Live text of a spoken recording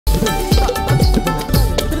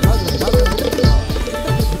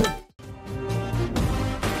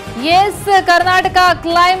S Karnataka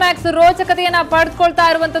climax ರೋಚಕತೆಯನ್ನ ಪಡೆದುಕೊಳ್ತಾ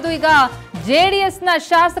ಇರುವಂತದ್ದು ಈಗ JDS ನ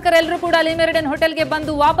ಶಾಸಕರೆಲ್ಲರೂ ಕೂಡ ಲಿಮೆರಿಡನ್ ಹೋಟೆಲ್ಗೆ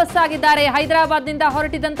ಬಂದು ವಾಪಸ್ಸಾಗಿದ್ದಾರೆ. ಹೈದರಾಬಾದ್ನಿಂದ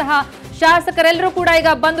ಹೊರಟಿದಂತಹ ಶಾಸಕರೆಲ್ಲರೂ ಕೂಡ ಈಗ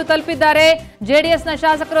ಬಂದು ತಲುಪಿದ್ದಾರೆ. ಜೆಡಿಎಸ್ ನ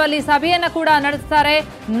ಶಾಸಕರು ಅಲ್ಲಿ ಸಭೆಯನ್ನ ಕೂಡ ನಡೆಸ್ತಾರೆ.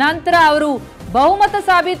 ನಂತರ ಅವರು ಬಹುಮತ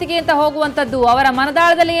ಸಾಬೀತಿಗೆ ಅಂತ ಹೋಗುವಂತದ್ದು ಅವರ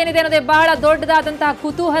ಮನದಾಳದಲ್ಲಿ ಏನಿದೆ ಅನ್ನೋದೇ ಬಹಳ ದೊಡ್ಡದಾದಂತಹ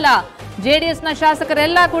ಕುತೂಹಲ. ಜೆಡಿಎಸ್ ನ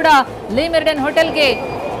ಶಾಸಕರೆಲ್ಲ ಕೂಡ ಲಿಮೆರಿಡನ್ ಹೋಟೆಲ್ಗೆ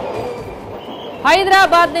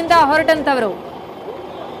ಹೈದರಾಬಾದ್ನಿಂದ ಹೊರಟಂತವರು.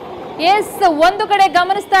 ಎಸ್, ಒಂದು ಕಡೆ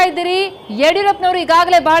ಗಮನಿಸ್ತಾ ಇದ್ದೀರಿ, ಯಡಿಯೂರಪ್ಪನವರು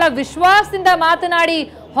ಈಗಾಗಲೇ ಬಹಳ ವಿಶ್ವಾಸದಿಂದ ಮಾತನಾಡಿ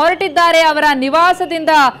ಹೊರಟಿದ್ದಾರೆ ಅವರ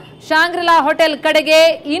ನಿವಾಸದಿಂದ ಶಾಂಗ್ರಿಲಾ ಹೋಟೆಲ್ ಕಡೆಗೆ.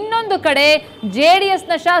 ಇನ್ನೊಂದು ಕಡೆ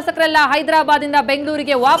ಜೆಡಿಎಸ್ನ ಶಾಸಕರೆಲ್ಲ ಹೈದರಾಬಾದಿಂದ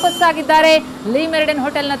ಬೆಂಗಳೂರಿಗೆ ವಾಪಸ್ಸಾಗಿದ್ದಾರೆ. ಲಿಮೆರಿಡನ್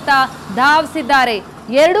ಹೋಟೆಲ್ನತ್ತ ಧಾವಿಸಿದ್ದಾರೆ.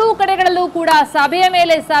 ಎರಡೂ ಕಡೆಗಳಲ್ಲೂ ಕೂಡ ಸಭೆಯ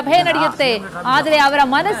ಮೇಲೆ ಸಭೆ ನಡೆಯುತ್ತೆ. ಆದರೆ ಅವರ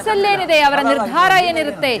ಮನಸ್ಸಲ್ಲೇನಿದೆ, ಅವರ ನಿರ್ಧಾರ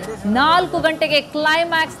ಏನಿರುತ್ತೆ, 4 ಗಂಟೆಗೆ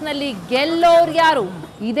ಕ್ಲೈಮ್ಯಾಕ್ಸ್ ನಲ್ಲಿ ಗೆಲ್ಲೋರು ಯಾರು,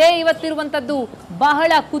 ಇದೇ ಇವತ್ತಿರುವಂತದ್ದು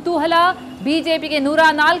ಬಹಳ ಕುತೂಹಲ. ಬಿಜೆಪಿಗೆ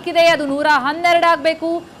 104 ಇದೆ, ಅದು 112 ಆಗಬೇಕು,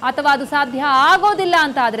 ಅಥವಾ ಅದು ಸಾಧ್ಯ ಆಗೋದಿಲ್ಲ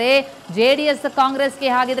ಅಂತ ಆದ್ರೆ ಜೆಡಿಎಸ್ ಕಾಂಗ್ರೆಸ್ಗೆ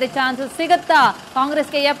ಹಾಗಿದ್ರೆ ಚಾನ್ಸಸ್ ಸಿಗುತ್ತಾ?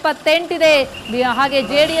 ಕಾಂಗ್ರೆಸ್ಗೆ 78 ಇದೆ, ಹಾಗೆ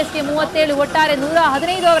ಜೆಡಿಎಸ್ಗೆ 37, ಒಟ್ಟಾರೆ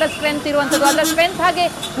 115 ಅವರ ಸ್ಟ್ರೆಂತ್ ಇರುವಂತದ್ದು. ಅದರ ಸ್ಟ್ರೆಂತ್ ಹಾಗೆ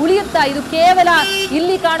ಉಳಿಯುತ್ತಾ? ಇದು ಕೇವಲ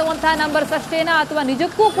ಇಲ್ಲಿ ಕಾಣುವಂತಹ ನಂಬರ್ಸ್ ಅಷ್ಟೇನಾ, ಅಥವಾ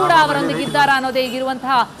ನಿಜಕ್ಕೂ ಕೂಡ ಅವರೊಂದಿಗಿದ್ದಾರಾ ಅನ್ನೋದೇ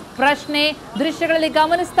ಈಗಿರುವಂತಹ ಪ್ರಶ್ನೆ. ದೃಶ್ಯಗಳಲ್ಲಿ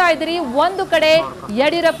ಗಮನಿಸ್ತಾ ಇದ್ದೀರಿ, ಒಂದು ಕಡೆ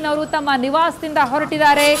ಯಡಿಯೂರಪ್ಪನವರು ತಮ್ಮ ನಿವಾಸದಿಂದ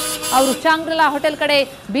ಹೊರಟಿದ್ದಾರೆ. ಅವರು ಶಾಂಗ್ರಿಲಾ ಹೋಟೆಲ್ ಕಡೆ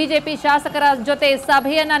ಬಿಜೆಪಿ ಶಾಸಕರ ಜೊತೆ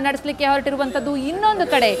ಸಭೆಯನ್ನ ನಡೆಸಲಿಕ್ಕೆ ಹೊರಟಿರುವಂತದ್ದು. ಇನ್ನೊಂದು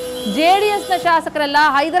ಕಡೆ ಜೆಡಿಎಸ್ ನ ಶಾಸಕರೆಲ್ಲ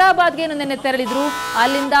ಹೈದರಾಬಾದ್ಗೆ ನಿನ್ನೆ ತೆರಳಿದ್ರು.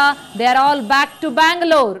 ಅಲ್ಲಿಂದ they are all back to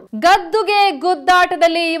Bangalore. ಗದ್ದುಗೆ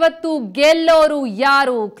ಗುದ್ದಾಟದಲ್ಲಿ ಇವತ್ತು ಗೆಲ್ಲೋರು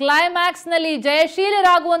ಯಾರು, ಕ್ಲೈಮ್ಯಾಕ್ಸ್ ನಲ್ಲಿ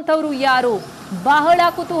ಜಯಶೀಲರಾಗುವಂತವರು ಯಾರು, ಬಹಳ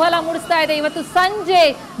ಕುತೂಹಲ ಮೂಡಿಸ್ತಾ ಇದೆ. ಇವತ್ತು ಸಂಜೆ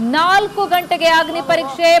 4 ಗಂಟೆಗೆ ಅಗ್ನಿ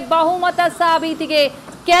ಪರೀಕ್ಷೆ, ಬಹುಮತ ಸಾಬೀತಿಗೆ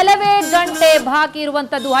ಕೆಲವೇ ಗಂಟೆ ಬಾಕಿ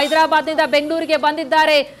ಇರುವಂತದ್ದು. ಹೈದರಾಬಾದ್ನಿಂದ ಬೆಂಗಳೂರಿಗೆ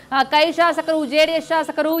ಬಂದಿದ್ದಾರೆ ಕೈ ಶಾಸಕರು, ಜೆಡಿಎಸ್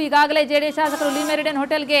ಶಾಸಕರು. ಈಗಾಗಲೇ ಜೆಡಿಎಸ್ ಶಾಸಕರು ಲಿಮೆರಿಡನ್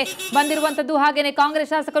ಹೋಟೆಲ್ಗೆ ಬಂದಿರುವಂತದ್ದು. ಹಾಗೇನೆ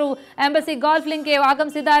ಕಾಂಗ್ರೆಸ್ ಶಾಸಕರು ಎಂಬಸಿ ಗಾಲ್ಫ್ ಲಿಂಕ್ಗೆ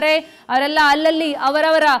ಆಗಮಿಸಿದ್ದಾರೆ. ಅವರೆಲ್ಲ ಅಲ್ಲಲ್ಲಿ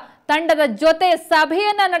ಅವರವರ ತಂಡದ ಜೊತೆ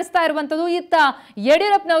ಸಭೆಯನ್ನ ನಡೆಸ್ತಾ ಇರುವಂತದ್ದು. ಇತ್ತ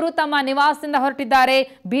ಯಡಿಯೂರಪ್ಪನವರು ತಮ್ಮ ನಿವಾಸದಿಂದ ಹೊರಟಿದ್ದಾರೆ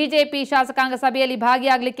ಬಿಜೆಪಿ ಶಾಸಕಾಂಗ ಸಭೆಯಲ್ಲಿ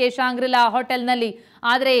ಭಾಗಿಯಾಗಲಿಕ್ಕೆ ಶಾಂಗ್ರಿಲಾ ಹೋಟೆಲ್ನಲ್ಲಿ.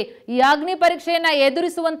 ಆದರೆ ಈ ಅಗ್ನಿ ಪರೀಕ್ಷೆಯನ್ನ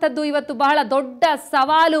ಎದುರಿಸುವಂತದ್ದು ಇವತ್ತು ಬಹಳ ದೊಡ್ಡ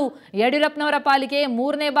ಸವಾಲು. ಯಡಿಯೂರಪ್ಪನವರ ಪಾಲಿಗೆ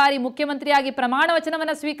 3ನೇ ಬಾರಿ ಮುಖ್ಯಮಂತ್ರಿಯಾಗಿ ಪ್ರಮಾಣ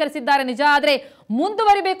ವಚನವನ್ನ ಸ್ವೀಕರಿಸಿದ್ದಾರೆ ನಿಜ, ಆದರೆ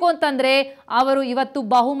ಮುಂದುವರಿಬೇಕು ಅಂತಂದ್ರೆ ಅವರು ಇವತ್ತು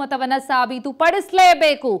ಬಹುಮತವನ್ನ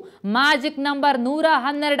ಸಾಬೀತುಪಡಿಸಲೇಬೇಕು. Magic number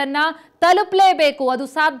 112 ತಲುಪಲೇಬೇಕು. ಅದು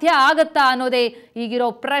ಸಾಧ್ಯ ಆಗತ್ತಾ ಅನ್ನೋದೇ ಈಗಿರೋ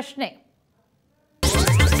ಪ್ರಶ್ನೆ.